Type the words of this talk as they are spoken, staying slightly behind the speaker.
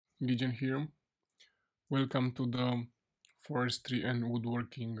Legion here. Welcome to the forestry and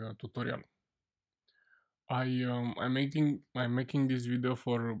woodworking tutorial. I'm making this video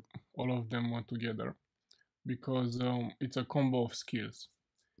for all of them together because it's a combo of skills,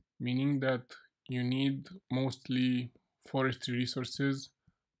 meaning that you need mostly forestry resources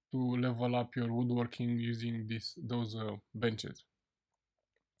to level up your woodworking using those benches.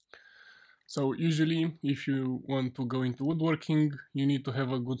 So usually, if you want to go into woodworking, you need to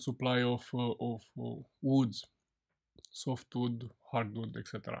have a good supply of woods, softwood, hardwood,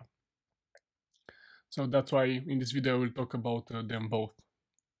 etc. So that's why in this video I will talk about them both.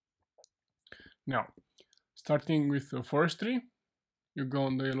 Now, starting with forestry, you go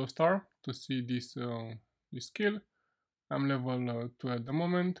on the yellow star to see this skill. I'm level 2 at the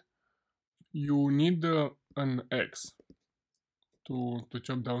moment. You need an axe to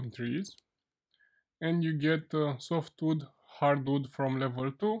chop down trees, and you get softwood, hardwood from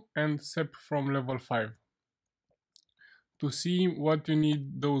level 2 and sap from level 5. To see what you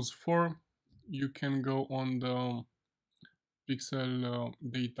need those for, you can go on the pixel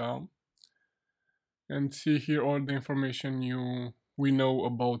data and see here all the information we know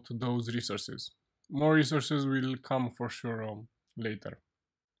about those resources. More resources will come for sure later.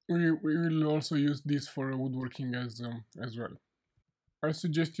 We will also use this for woodworking as well. I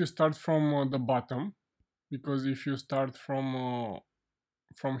suggest you start from the bottom, because if you start from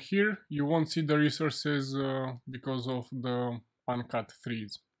here, you won't see the resources because of the uncut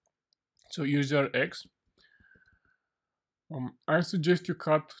trees. So use your axe. I suggest you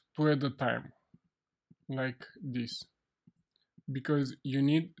cut 2 at a time, like this, because you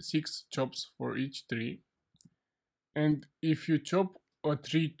need 6 chops for each tree. And if you chop a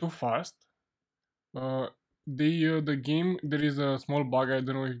tree too fast, the game, there is a small bug, I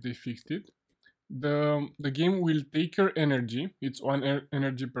don't know if they fixed it. The game will take your energy, it's 1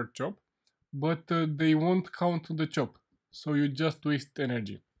 energy per chop, but they won't count the chop, so you just waste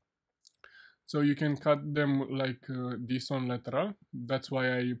energy. So you can cut them like this on lateral, that's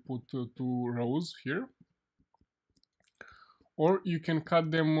why I put 2 rows here. Or you can cut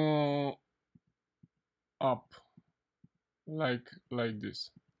them up, like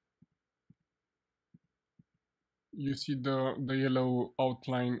this. You see the yellow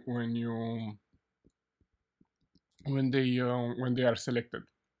outline when they are selected.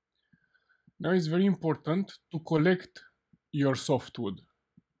 Now it's very important to collect your softwood.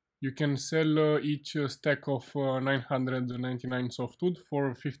 You can sell each stack of 999 softwood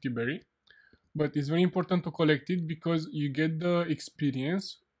for 50 berry, but it's very important to collect it because you get the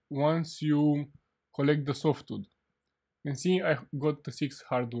experience once you collect the softwood. And see, I got the 6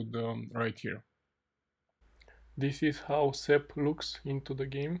 hardwood right here. This is how sap looks into the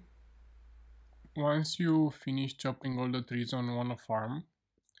game. Once you finish chopping all the trees on one farm,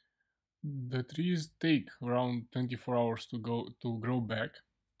 the trees take around 24 hours to grow back.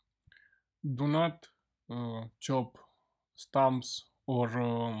 Do not chop stumps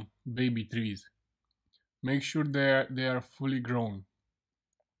or baby trees. Make sure they are fully grown.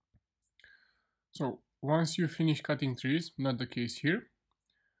 So once you finish cutting trees, not the case here,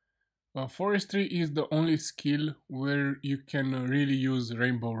 forestry is the only skill where you can really use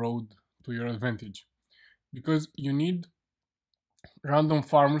Rainbow Road to your advantage, because you need random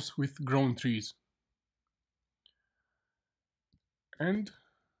farms with grown trees. And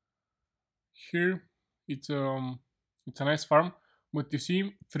here it's a nice farm, but you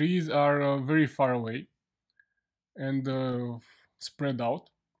see trees are very far away and spread out,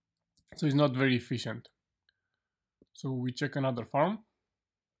 so it's not very efficient. So we check another farm.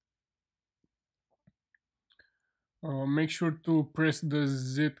 Make sure to press the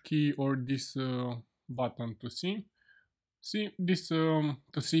Z key or this button to see this to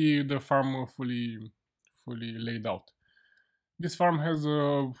see the farm fully laid out. This farm has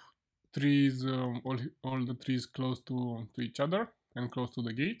trees, all the trees close to each other and close to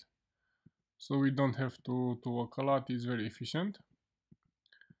the gate, so we don't have to walk a lot. It's very efficient,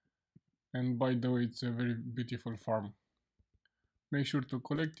 and by the way, it's a very beautiful farm. Make sure to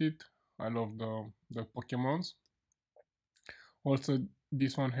collect it. I love the Pokemons. Also,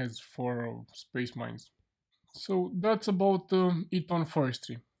 this one has 4 space mines. So that's about it on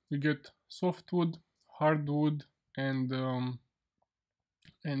forestry. You get softwood, hardwood, and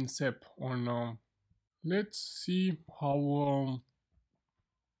sap on. Let's see how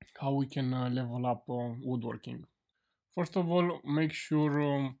we can level up woodworking. First of all, make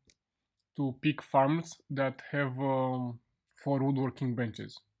sure to pick farms that have 4 woodworking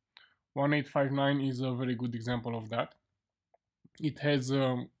benches. 1859 is a very good example of that. It has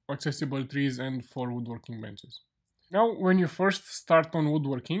accessible trees and 4 woodworking benches. Now, when you first start on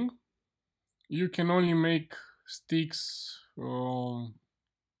woodworking, you can only make sticks, the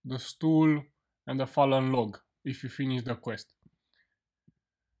stool, and the fallen log if you finish the quest.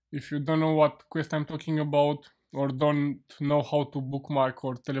 If you don't know what quest I'm talking about, or don't know how to bookmark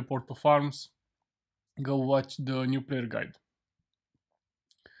or teleport to farms, go watch the new player guide.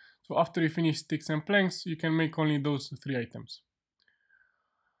 So after you finish sticks and planks, you can make only those 3 items.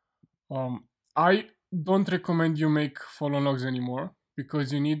 I don't recommend you make fallen logs anymore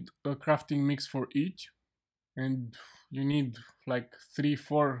because you need a crafting mix for each, and you need like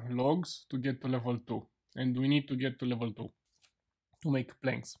 3-4 logs to get to level 2, and we need to get to level 2 to make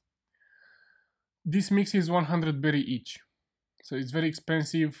planks. This mix is 100 berry each, so it's very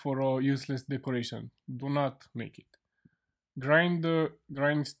expensive for a useless decoration. Do not make it. Grind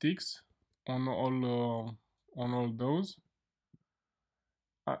sticks on all those,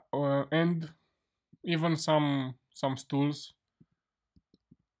 and even some stools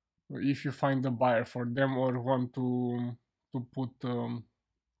if you find a buyer for them or want to put them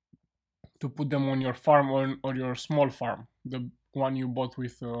on your farm or your small farm, the one you bought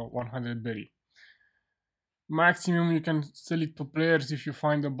with 100 berry. Maximum you can sell it to players if you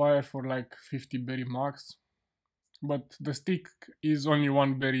find a buyer for like 50 berry max, but the stick is only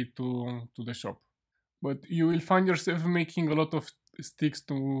 1 berry to the shop. But you will find yourself making a lot of sticks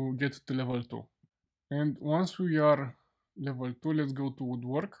to get to level 2. And once we are level 2, let's go to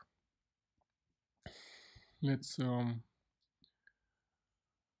woodwork. Let's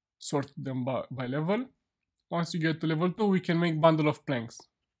sort them by level. Once you get to level 2, we can make bundle of planks.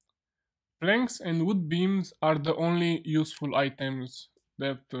 Planks and wood beams are the only useful items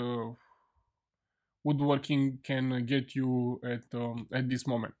that woodworking can get you at this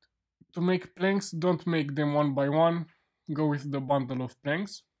moment. To make planks, don't make them one by one. Go with the bundle of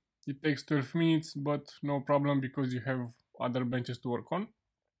planks. It takes 12 minutes, but no problem because you have other benches to work on.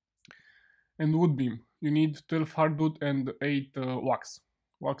 And wood beam. You need 12 hardwood and 8 wax.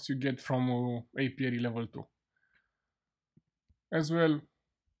 Wax you get from apiary level 2. As well,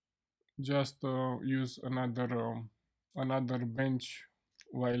 just use another bench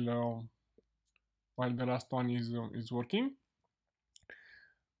while the last one is working.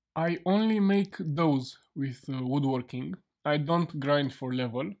 I only make those with woodworking. I don't grind for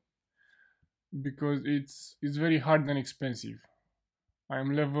level because it's very hard and expensive.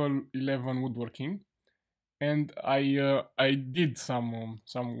 I'm level 11 woodworking, and I did some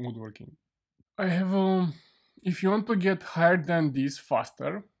woodworking. I have if you want to get higher than this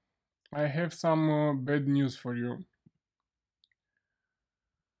faster, I have some bad news for you.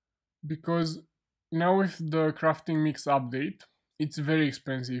 Because now with the crafting mix update, it's very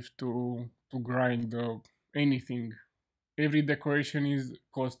expensive to grind anything. Every decoration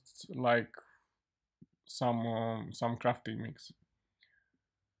costs like some crafting mix.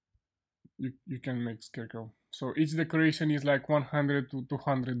 You can make scarecrow. So each decoration is like 100 to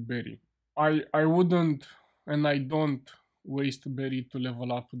 200 berry. I wouldn't, and I don't waste berry to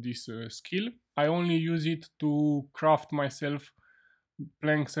level up this skill. I only use it to craft myself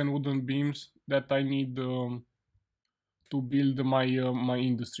planks and wooden beams that I need to build my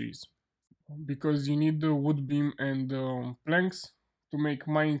industries, because you need the wood beam and planks to make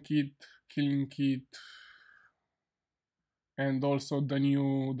mine kit, killing kit, and also the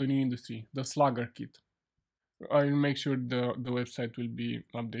new industry, the slugger kit. I'll make sure the website will be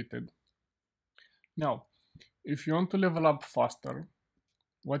updated. Now, if you want to level up faster,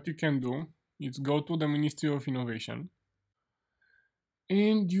 what you can do is go to the Ministry of Innovation,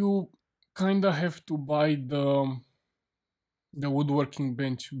 and you kinda have to buy the woodworking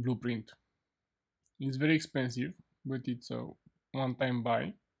bench blueprint. It's very expensive, but it's a one-time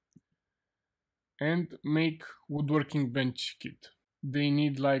buy. And make woodworking bench kit. They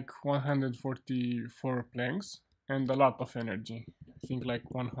need like 144 planks and a lot of energy. I think like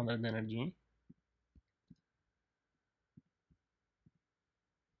 100 energy.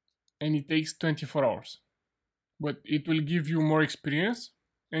 And it takes 24 hours. But it will give you more experience,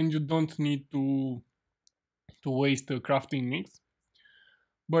 and you don't need to waste a crafting mix.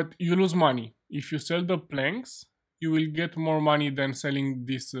 But you lose money. If you sell the planks, you will get more money than selling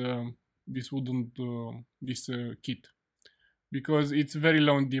this kit, because it's very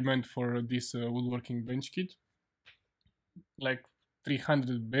low in demand for this woodworking bench kit. Like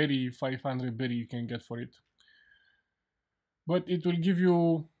 300 berry, 500 berry you can get for it. But it will give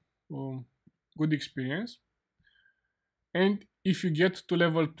you good experience. And if you get to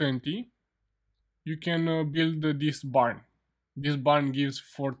level 20, you can build this barn. This barn gives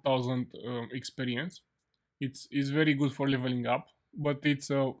 4000 experience. It's very good for leveling up, but it's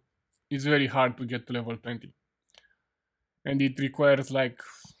very hard to get to level 20. and it requires like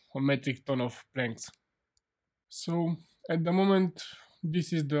a metric ton of planks. So at the moment,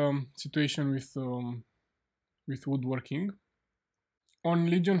 this is the situation with woodworking. On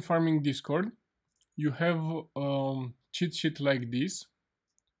Legion Farming Discord, you have cheat sheet like this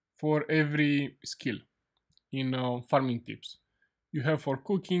for every skill in farming tips. You have for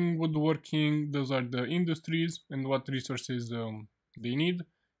cooking, woodworking, those are the industries and what resources they need.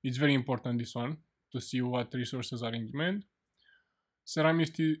 It's very important, this one, to see what resources are in demand.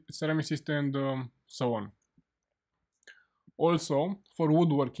 Ceramicist and so on. Also, for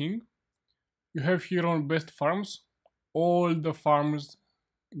woodworking, you have here on best farms all the farms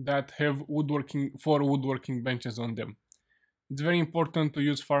that have woodworking benches on them. It's very important to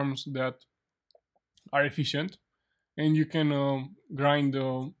use farms that are efficient, and you can grind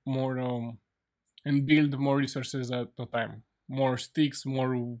more and build more resources at a time. More sticks,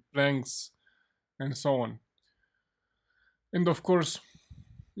 more planks, and so on. And of course,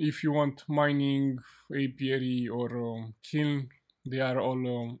 if you want mining, apiary, or kiln, they are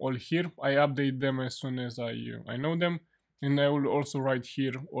all here. I update them as soon as I know them, and I will also write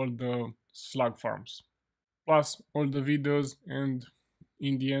here all the slug farms, plus all the videos, and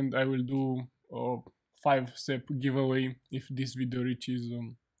in the end I will do a 5-step giveaway if this video reaches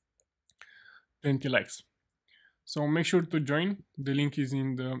 20 likes. So make sure to join, the link is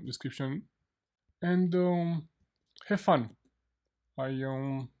in the description, and have fun.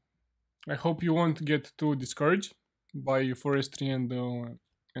 I hope you won't get too discouraged by forestry and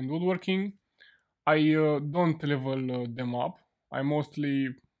woodworking. I don't level them up. I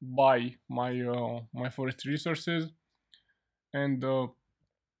mostly buy my forestry resources and do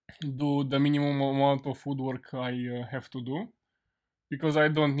the minimum amount of woodwork I have to do, because I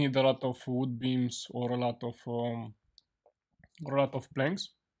don't need a lot of wood beams or a lot of planks.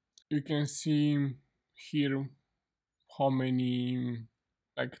 You can see here how many,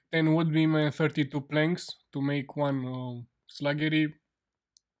 like 10 wood beam and 32 planks to make one sluggery.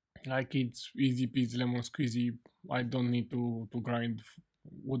 Like, it's easy peasy lemon squeezy. I don't need to grind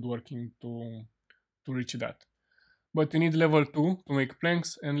woodworking to reach that. But you need level 2 to make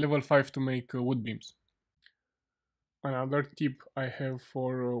planks and level 5 to make wood beams. Another tip I have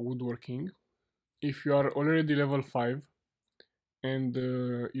for woodworking: if you are already level 5 and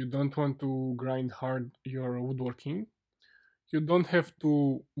you don't want to grind hard your woodworking, you don't have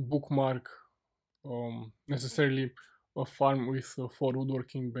to bookmark necessarily a farm with 4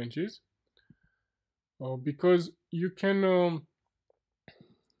 woodworking benches, because you can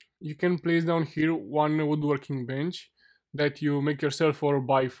place down here one woodworking bench that you make yourself or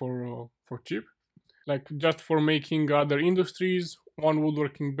buy for cheap, like just for making other industries. One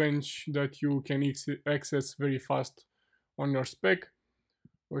woodworking bench that you can access very fast on your spec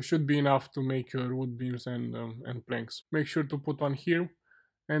should be enough to make your wood beams and planks. Make sure to put one here,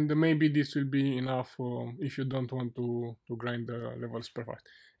 and maybe this will be enough if you don't want to grind the levels per fast.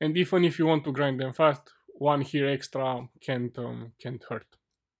 And even if you want to grind them fast, one here extra can't hurt.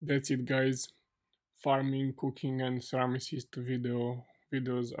 That's it, guys. Farming, cooking, and ceramicist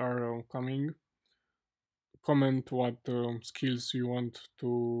videos are coming. Comment what skills you want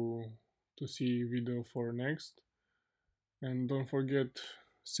to see video for next, and don't forget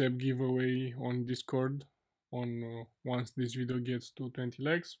sub giveaway on Discord on once this video gets to 20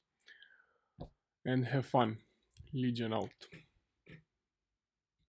 likes. And have fun. Legion out.